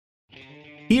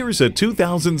Here's a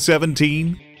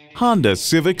 2017 Honda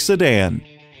Civic sedan.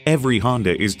 Every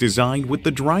Honda is designed with the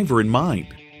driver in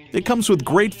mind. It comes with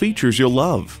great features you'll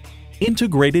love: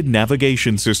 integrated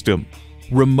navigation system,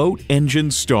 remote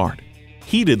engine start,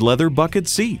 heated leather bucket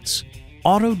seats,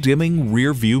 auto-dimming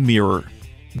rear view mirror,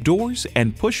 doors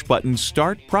and push-button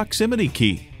start proximity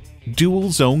key, dual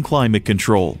zone climate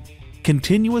control,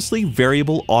 continuously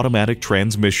variable automatic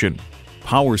transmission,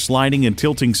 power sliding and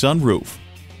tilting sunroof,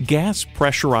 gas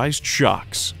pressurized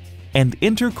shocks, and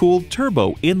intercooled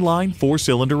turbo inline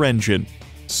 4-cylinder engine.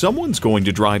 Someone's going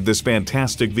to drive this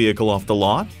fantastic vehicle off the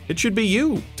lot. It should be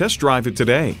you. Test drive it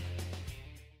today.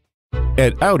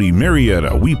 At Audi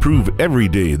Marietta, we prove every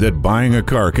day that buying a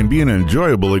car can be an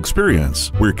enjoyable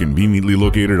experience. We're conveniently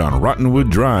located on Rottenwood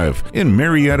Drive in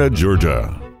Marietta,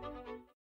 Georgia.